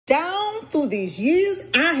down through these years,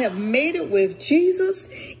 I have made it with Jesus,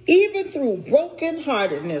 even through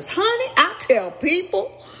brokenheartedness. Honey, I tell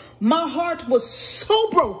people, my heart was so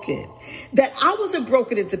broken that I wasn't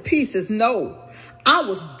broken into pieces. No, I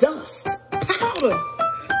was dust, powder.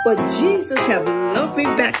 But Jesus have loved me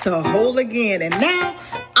back to whole again. And now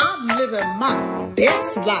I'm living my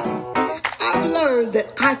best life. I've learned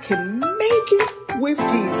that I can make it with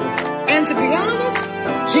Jesus. And to be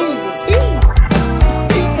honest, Jesus, he's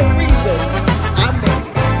the reason I made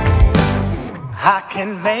it. I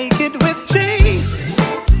can make it with